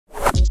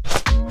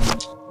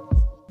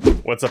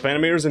What's up,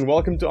 animators, and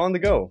welcome to On The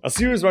Go, a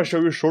series where I show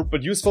you short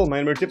but useful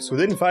Mine Imator tips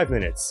within 5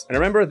 minutes. And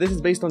remember, this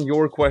is based on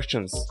your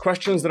questions.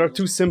 Questions that are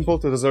too simple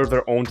to deserve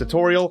their own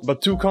tutorial,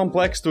 but too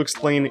complex to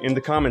explain in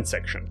the comment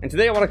section. And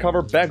today I want to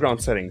cover background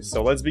settings,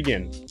 so let's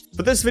begin.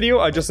 For this video,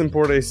 I just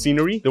imported a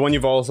scenery, the one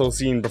you've also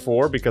seen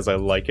before because I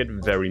like it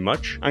very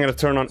much. I'm gonna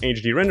turn on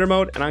HD render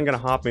mode, and I'm gonna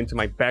hop into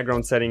my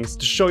background settings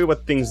to show you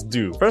what things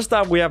do. First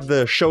up, we have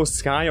the show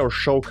sky or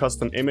show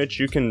custom image.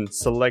 You can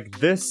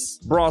select this,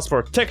 browse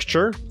for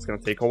texture, it's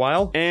gonna take a while,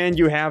 and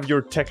you have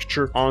your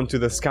texture onto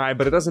the sky,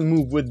 but it doesn't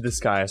move with the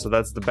sky, so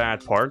that's the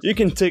bad part. You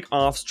can take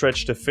off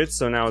stretch to fit,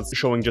 so now it's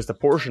showing just a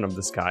portion of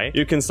the sky.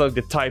 You can select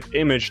the type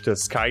image to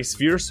sky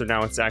sphere, so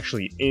now it's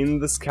actually in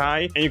the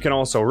sky, and you can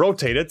also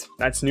rotate it.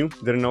 That's new,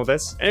 didn't know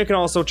this. And you can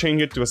also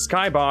change it to a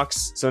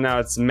skybox, so now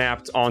it's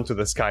mapped onto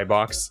the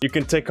skybox. You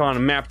can take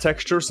on map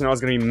texture, so now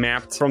it's gonna be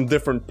mapped from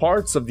different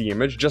parts of the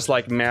image, just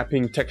like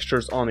mapping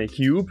textures on a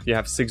cube. You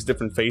have 6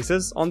 different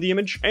faces on the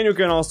image, and you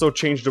can also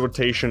change the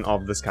rotation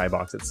of the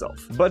skybox itself.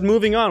 But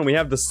moving on, we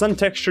have the sun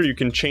texture. You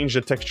can change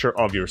the texture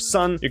of your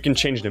sun. You can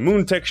change the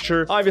moon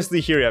texture. Obviously,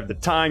 here you have the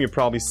time. You've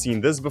probably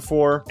seen this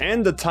before.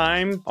 And the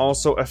time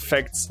also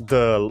affects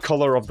the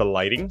color of the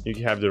lighting.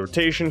 You have the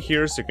rotation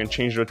here, so you can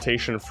change the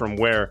rotation from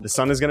where the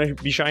sun is going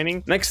to be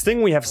shining. Next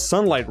thing, we have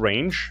sunlight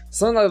range.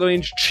 Sunlight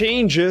range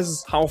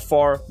changes how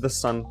far the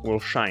sun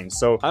will shine.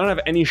 So I don't have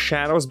any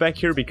shadows back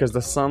here because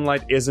the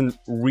sunlight isn't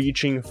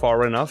reaching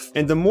far enough.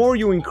 And the more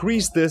you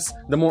increase this,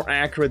 the more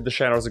accurate the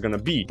shadows are going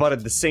to be. But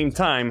at the same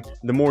time,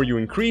 the more you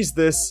increase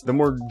this, the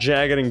more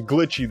jagged and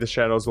glitchy the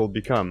shadows will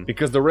become,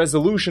 because the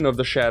resolution of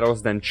the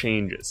shadows then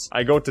changes.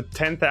 I go to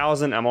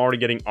 10,000, I'm already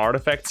getting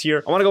artifacts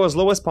here. I want to go as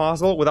low as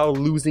possible without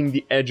losing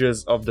the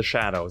edges of the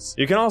shadows.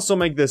 You can also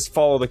make this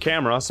follow the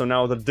camera, so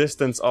now the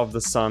distance of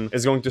the sun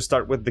is going to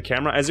start with the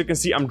camera. As you can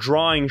see, I'm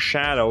drawing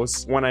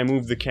shadows when I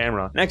move the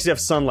camera. Next, you have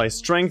sunlight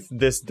strength.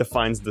 This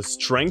defines the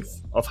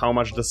strength of how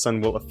much the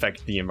sun will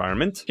affect the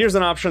environment. Here's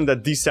an option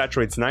that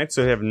desaturates night,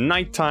 so you have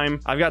nighttime.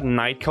 I've got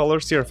night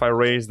colors here. If I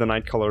raise the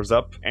night colors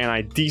up and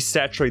I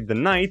desaturate the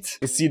night,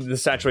 you see the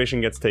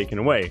saturation gets taken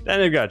away.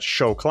 Then you've got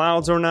show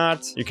clouds or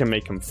not. You can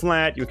make them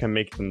flat. You can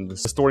make them the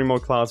story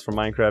mode clouds for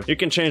Minecraft. You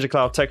can change the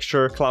cloud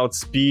texture, cloud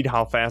speed,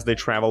 how fast they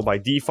travel by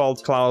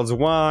default, clouds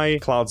Y,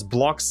 clouds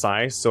block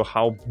size, so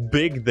how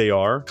big they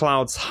are,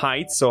 clouds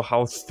height, so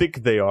how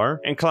thick they are,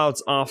 and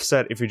clouds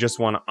offset if you just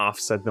want to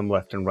offset them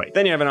left and right.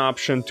 Then you have an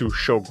option to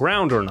show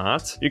ground or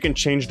not. You can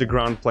change the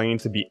ground plane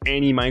to be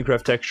any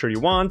Minecraft texture you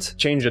want,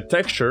 change the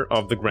texture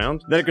of the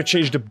ground. Then I could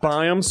change the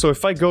biome, so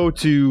if I go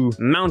to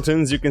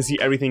mountains, you can see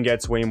everything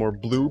gets way more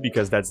blue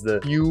because that's the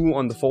hue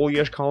on the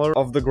foliage color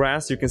of the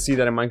grass. You can see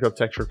that in Minecraft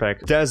texture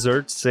pack.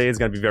 Desert, say it's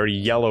gonna be very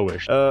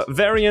yellowish.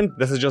 Variant,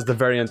 this is just the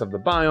variant of the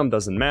biome,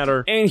 doesn't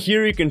matter. And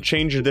here you can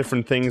change the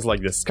different things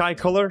like the sky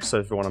color, so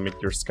if you want to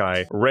make your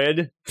sky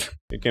red,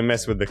 you can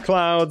mess with the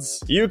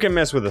clouds. You can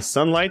mess with the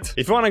sunlight.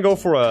 If you want to go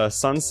for a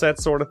sunset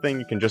sort of thing,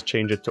 you can just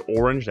change it to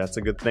orange. That's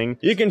a good thing.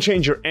 You can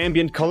change your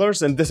ambient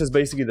colors, and this is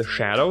basically the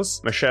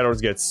shadows. My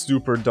shadows get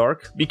super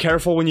dark. Be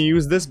careful when you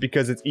use this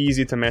because it's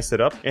easy to mess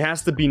it up. It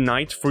has to be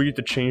night for you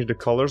to change the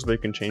colors, but you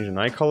can change the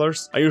night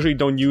colors. I usually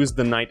don't use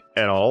the night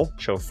at all.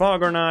 Show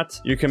fog or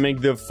not. You can make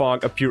the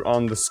fog appear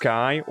on the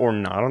sky or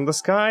not on the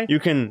sky. You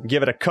can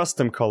give it a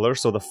custom color,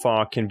 so the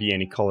fog can be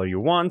any color you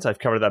want. I've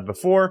covered that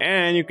before.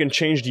 And you can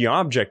change the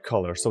object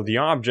color. So the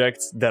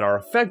objects that are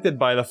affected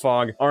by the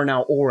fog are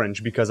now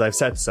orange because I've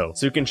said so.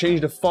 So you can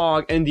change the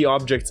fog and the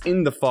objects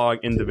in the fog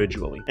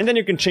individually. And then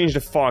you can change the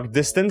fog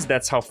distance.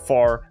 That's how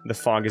far the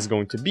fog is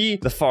going to be.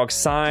 The fog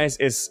size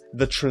is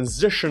the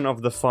transition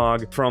of the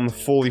fog from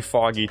fully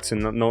foggy to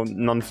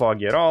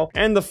non-foggy at all.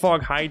 And the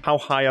fog height, how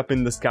high up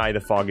in the sky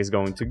the fog is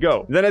going to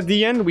go. Then at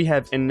the end, we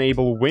have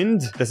enable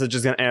wind. This is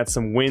just going to add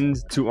some wind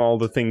to all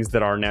the things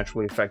that are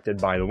naturally affected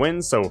by the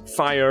wind. So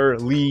fire,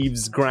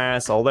 leaves,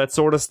 grass, all that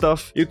sort of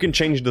stuff. You can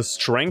change the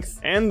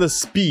strength and the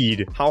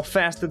speed, how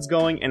fast it's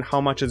going and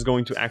how much it's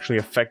going to actually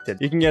affect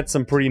it. You can get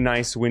some pretty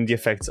nice windy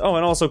effects. Oh,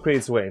 and also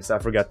creates waves. I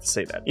forgot to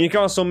say that. You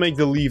can also make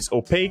the leaves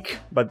opaque,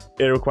 but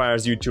it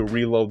requires you to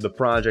reload the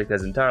project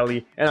as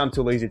entirely, and I'm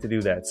too lazy to do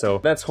that. So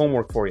that's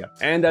homework for you.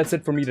 And that's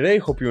it for me today.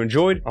 Hope you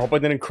enjoyed. I hope I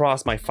didn't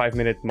cross my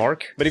 5-minute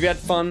mark, but if you had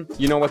fun,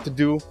 you know what to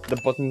do.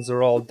 The buttons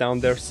are all down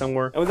there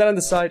somewhere. And with that on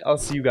the side, I'll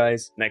see you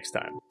guys next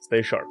time.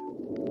 Stay sharp.